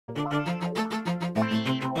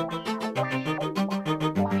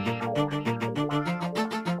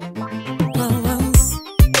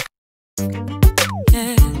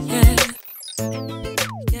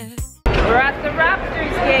We're at the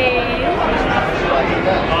Raptors game.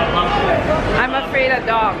 I'm afraid of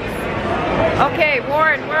dogs. Okay,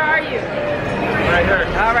 Warren, where are you? Right here.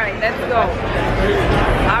 All right, let's go.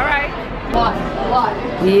 All right. A lot.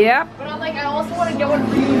 Yep. But I'm like, I also want to get one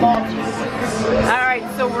for you, Mom. All right,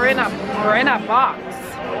 so we're in a box.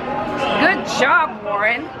 Good job,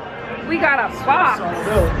 Warren. We got a box.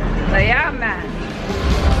 Yeah, man.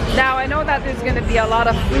 Now I know that there's gonna be a lot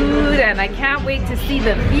of food, and I can't wait to see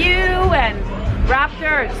the view. And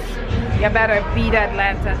Raptors, you better beat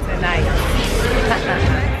Atlanta tonight. Let's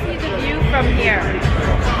see the view from here.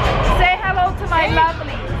 Say hello to my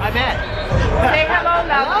lovelies. I bet. Say hello,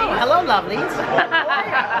 lovelies. Hello, lovelies.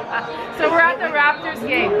 So we're at the Raptors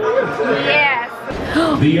game. Yes.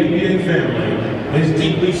 The NBA family is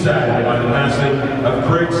deeply saddened by the passing of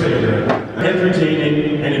Craig Sager, an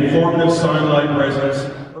entertaining and informative sunlight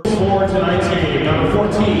presence. For tonight's game, number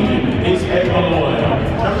 14 is Ed Malloy.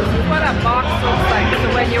 This is what a box looks like. So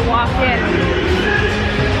when you walk in,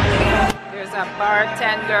 there's a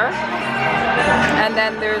bartender, and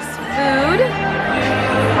then there's food,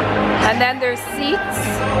 and then there's seats,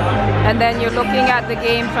 and then you're looking at the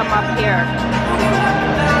game from up here.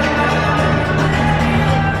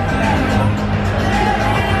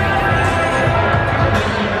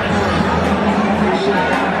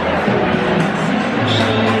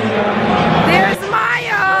 There's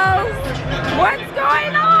Myles! What's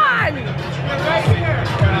going on? Right here.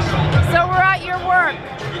 So we're at your work.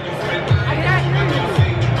 I can't hear you.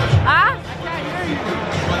 Huh? I can't hear you.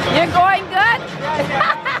 You're going good?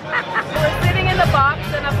 We're sitting in the box,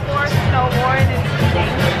 and of course, you know, Warren is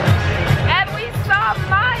eating. And we saw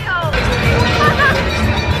Myles!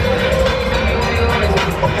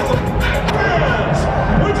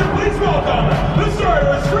 Would you please welcome the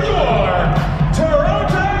starters for your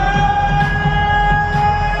Toronto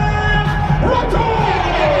Raptor!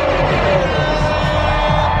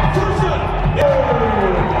 First up,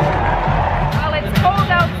 Well, it's cold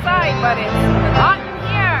outside, but it's hot in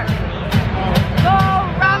here. Go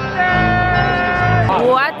Raptors!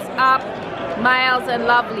 What's up, Myles and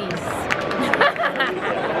Lovelies?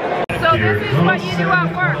 So this is what you do at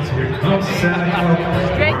work.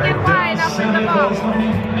 Drinking wine up in the box.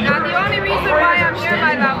 Now the only reason why I'm here,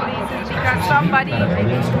 my lovelies, is because somebody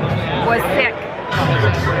was sick.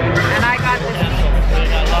 And I got the seat.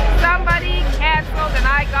 Somebody canceled and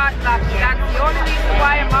I got lucky. That's the only reason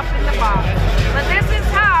why I'm up in the box. But this is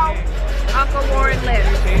how Uncle Warren lives.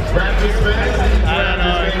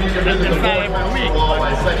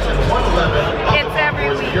 It's every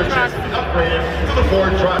week, trust me. Upgraded to the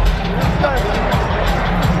Ford truck.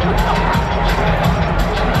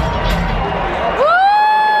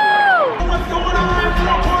 what's going on?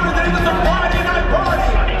 Four corners, and it's a Friday night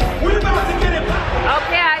party. We're about to get it back.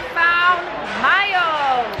 Okay, I found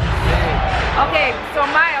Myles. Okay, so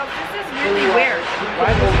Myles, this is really weird. Why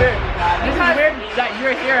is this weird? This is Because- weird that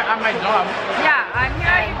you're here at my job. Yeah, I'm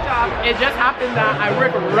here at your job. It just happened that I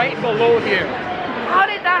work right below here. How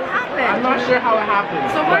did that I'm happen? not sure how it happened.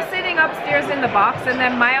 So we're sitting upstairs in the box, and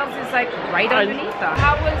then Myles is like right underneath us.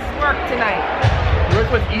 How was work tonight? Work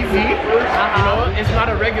was easy. You know, it's not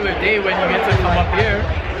a regular day when you get to come up here.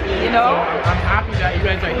 You So know? I'm happy that you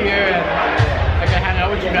guys are here and I can hang out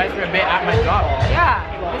with you guys for a bit at my job. Yeah,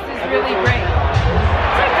 this is really great.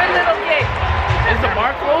 It's a good little gig. Is the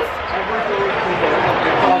bar closed?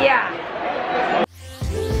 Yeah.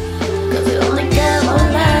 Cause we only get one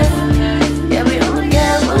life. Yeah, we only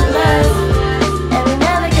get one life. And we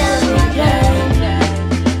never get it again.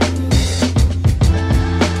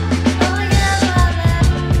 Only get one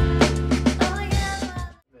life. Only get one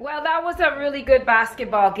life. Well, that was a really good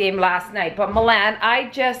basketball game last night. But Milan, I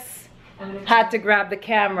just had to grab the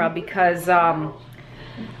camera because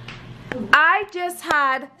I just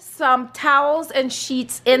had some towels and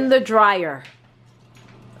sheets in the dryer.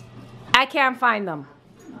 I can't find them.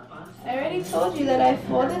 I already told you that I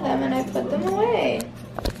folded them and I put them away.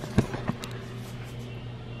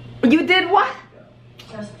 You did what?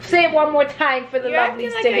 Say it one more time for the You're acting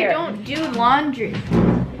lovelies like to I hear. don't do laundry.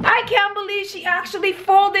 I can't believe she actually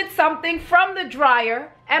folded something from the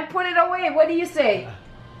dryer and put it away. What do you say?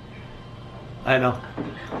 I know.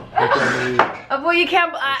 Well, you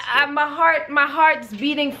can't. My heart's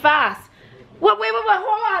beating fast. Wait,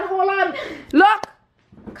 hold on. Look,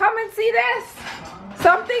 come and see this.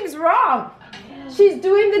 Something's wrong. She's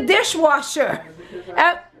doing the dishwasher,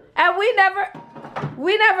 and we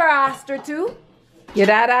never asked her to. Your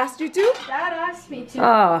dad asked you to? Dad asked me to.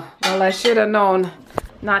 Oh, well, I should have known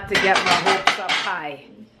not to get my hopes up high.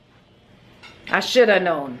 I should have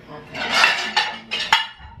known.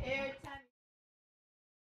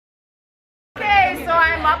 Okay, so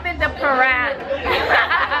I'm up in the parade.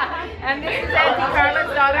 And this is Auntie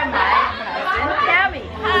Carla's daughter, my cousin, Tammy.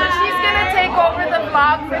 So she's gonna take over the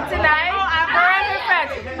vlog for tonight. Her and her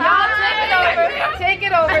friends. Y'all take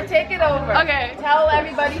it over, take it over. Okay. Tell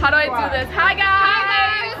everybody How do I do this? Hi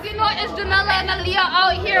guys! You know it's Janella and Aaliyah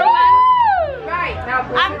out here, man. Right, now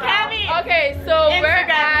I'm Cammy. Okay, so we're at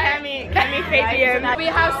Cammy Fabian. We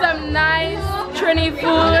have some nice Trini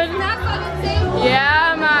food.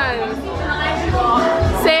 Yeah, man.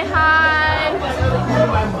 Say hi.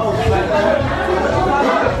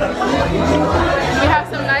 We have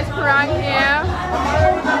some nice parang here.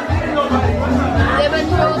 Let me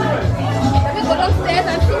go downstairs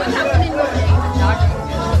and see what's happening.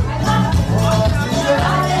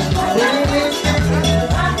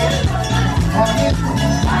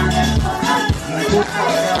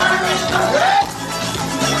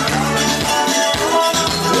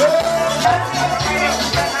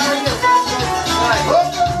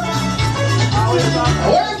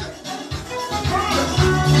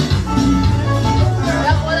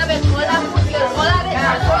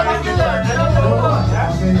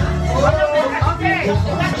 Okay,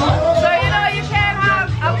 so you know you can't have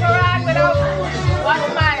a parang without one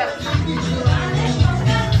Myles.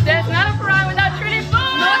 There's not a parang without Trini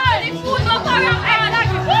food. No Trini food, no parang.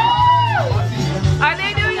 Exactly. Woo! Are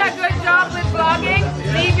they doing a good job with vlogging?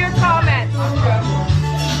 Leave your comments.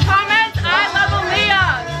 Comments, I love Aaliyah.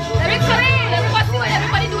 Let me see what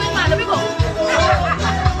everybody doing, man. Let me go.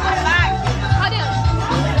 Back.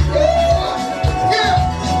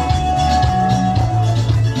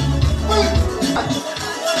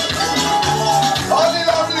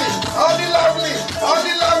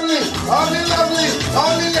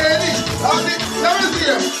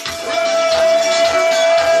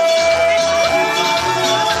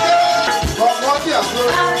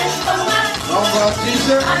 All the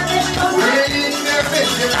ladies, let me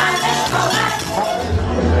see them.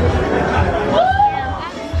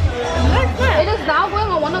 It is now going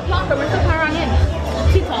on 1 o'clock. The rest of parang in.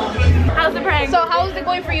 How's the prank? So how is it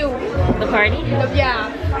going for you? The party?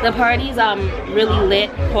 Yeah. The party's really lit.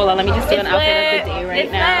 Hold on, let me just do an outfit of the day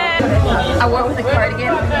right now. I wore with a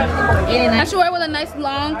cardigan. I should wear with a nice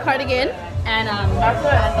long cardigan. And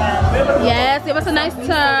yes, give us a nice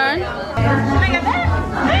turn.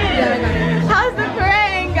 How's the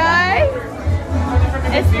parang, guys?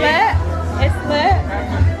 It's lit. It's lit.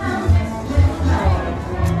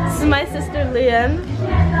 This is my sister Lian.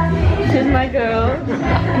 She's my girl.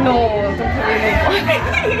 No, don't put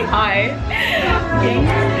me. Hi.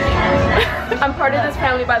 I'm part of this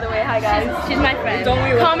family, by the way. Hi, guys. She's my friend. Don't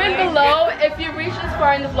we comment below if you reach this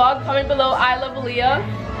far in the vlog. Comment below. I love Aaliyah.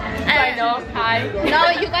 I know. Hi. No,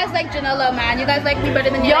 you guys like Janella, man. You guys like me better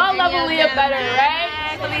than you. Y'all love Aaliyah better, right?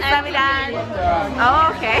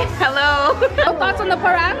 Oh, okay. Hello. No thoughts on the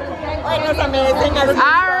parang? It was amazing.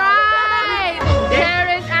 Alright! Here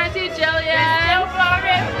is Auntie Jillian. Still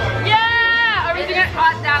vlogging? Yeah! Everything is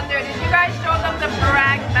hot down there. Did you guys show them the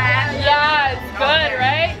parang band? Yeah, it's good,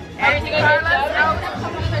 right? Everything is Carla's house.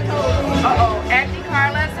 Auntie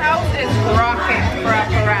Carla's house is rocking for a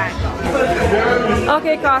parang.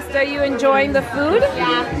 Okay, Costa, you enjoying the food?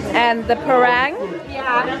 Yeah. And the parang?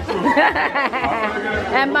 Yeah.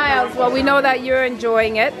 And Myles, well, we know that you're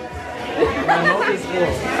enjoying it. My mouth is full.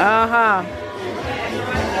 Uh-huh.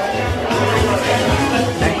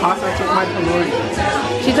 And Costa took my pylori.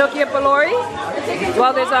 She took your pylori?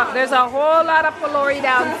 Well, there's a whole lot of pylori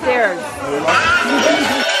downstairs.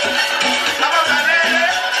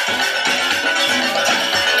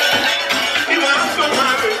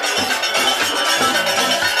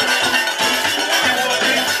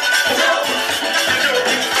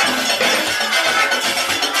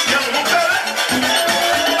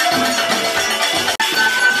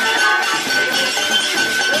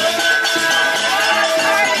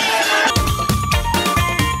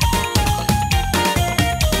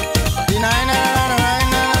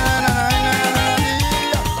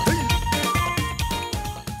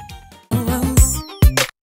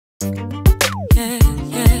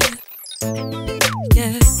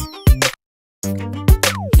 Yeah.